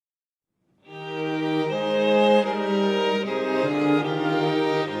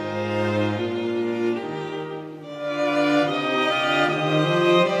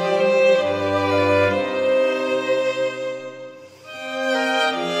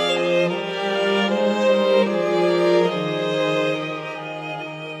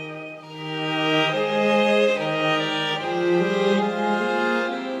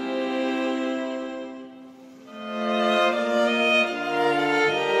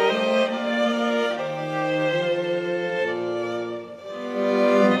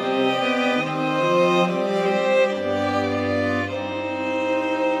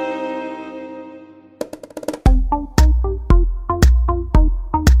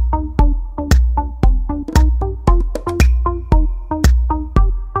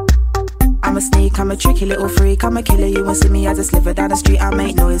I'm a tricky little freak, I'm a killer. You won't see me as a sliver down the street. I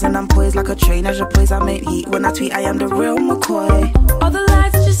make noise and I'm poised like a train. As your poise, I make heat. When I tweet, I am the real McCoy. All the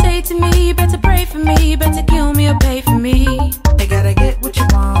lies that you say to me, you better pray for me, you better kill me or pay for me. You gotta get what you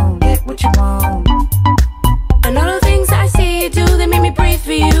want, get what you want. And all the things that I see you do, they make me breathe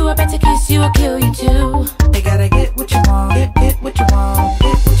for you. I better kiss you or kill you too. You gotta get what you want, get what you want,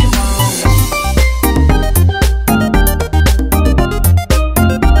 get what you want.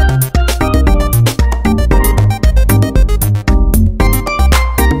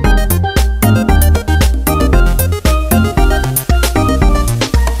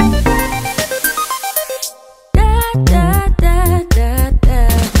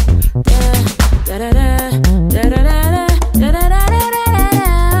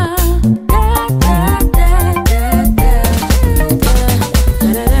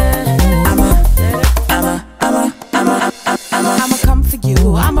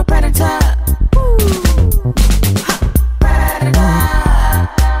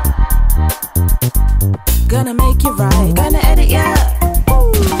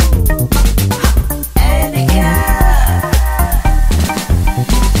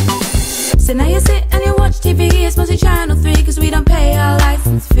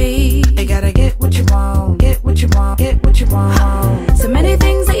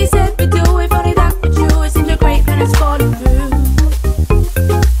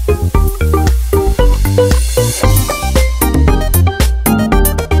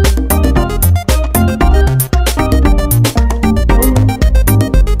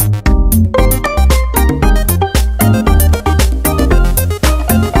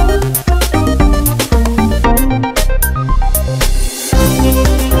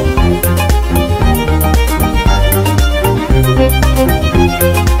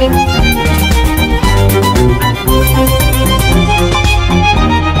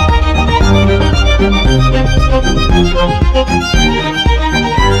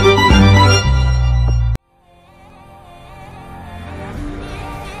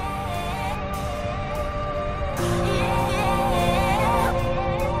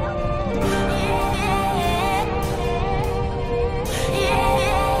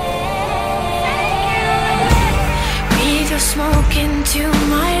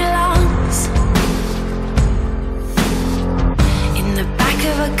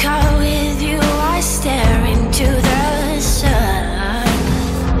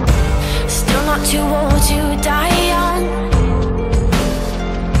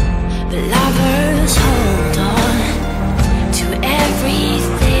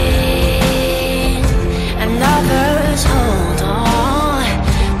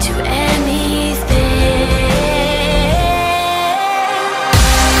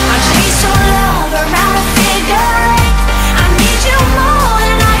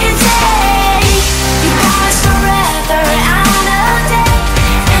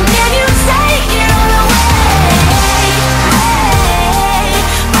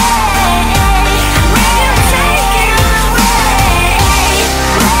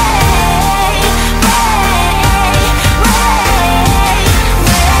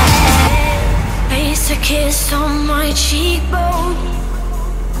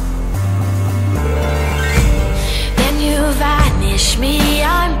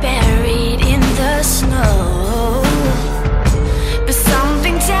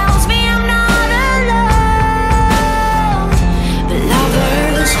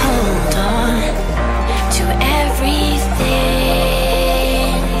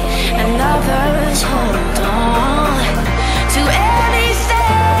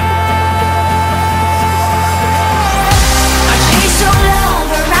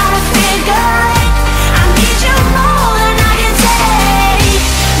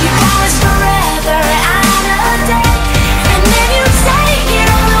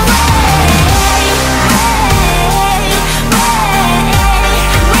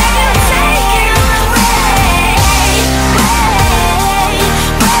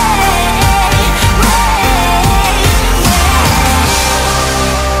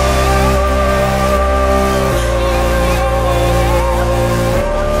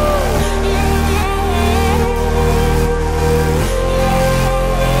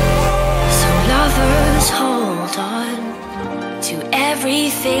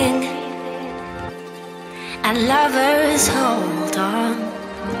 And lovers hold on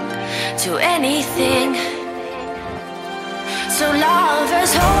to anything. So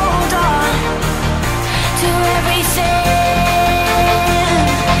lovers hold on to everything.